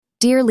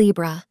Dear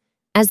Libra,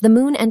 as the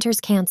moon enters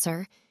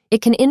Cancer,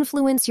 it can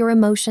influence your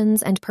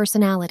emotions and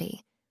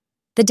personality.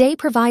 The day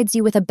provides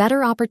you with a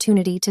better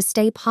opportunity to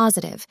stay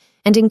positive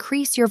and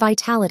increase your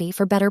vitality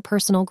for better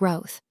personal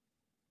growth.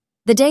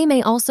 The day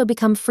may also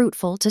become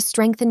fruitful to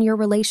strengthen your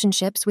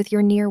relationships with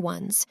your near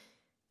ones.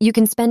 You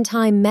can spend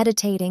time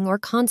meditating or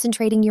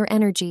concentrating your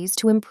energies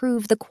to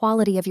improve the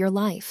quality of your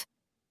life.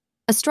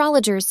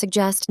 Astrologers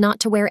suggest not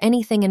to wear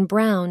anything in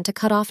brown to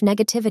cut off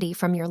negativity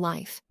from your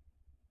life.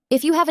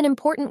 If you have an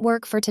important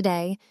work for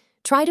today,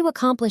 try to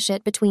accomplish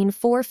it between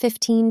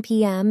 4:15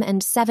 p.m.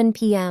 and 7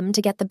 p.m.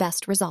 to get the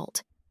best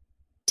result.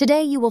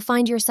 Today you will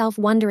find yourself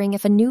wondering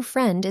if a new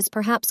friend is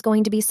perhaps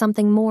going to be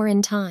something more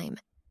in time.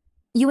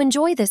 You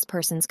enjoy this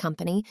person's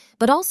company,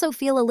 but also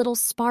feel a little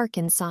spark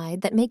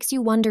inside that makes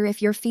you wonder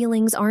if your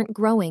feelings aren't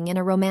growing in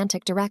a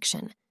romantic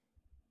direction.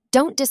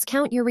 Don't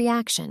discount your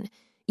reaction.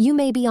 You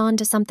may be on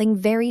to something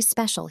very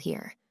special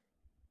here.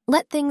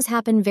 Let things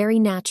happen very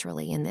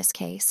naturally in this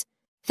case.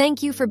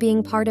 Thank you for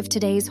being part of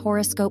today's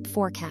horoscope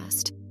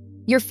forecast.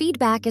 Your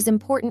feedback is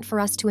important for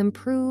us to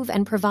improve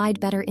and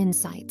provide better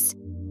insights.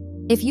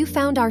 If you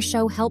found our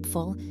show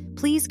helpful,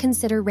 please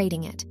consider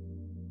rating it.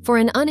 For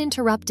an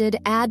uninterrupted,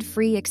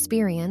 ad-free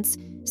experience,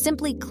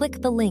 simply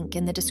click the link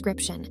in the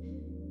description.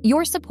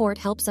 Your support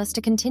helps us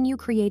to continue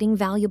creating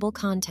valuable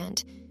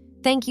content.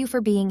 Thank you for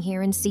being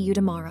here and see you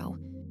tomorrow.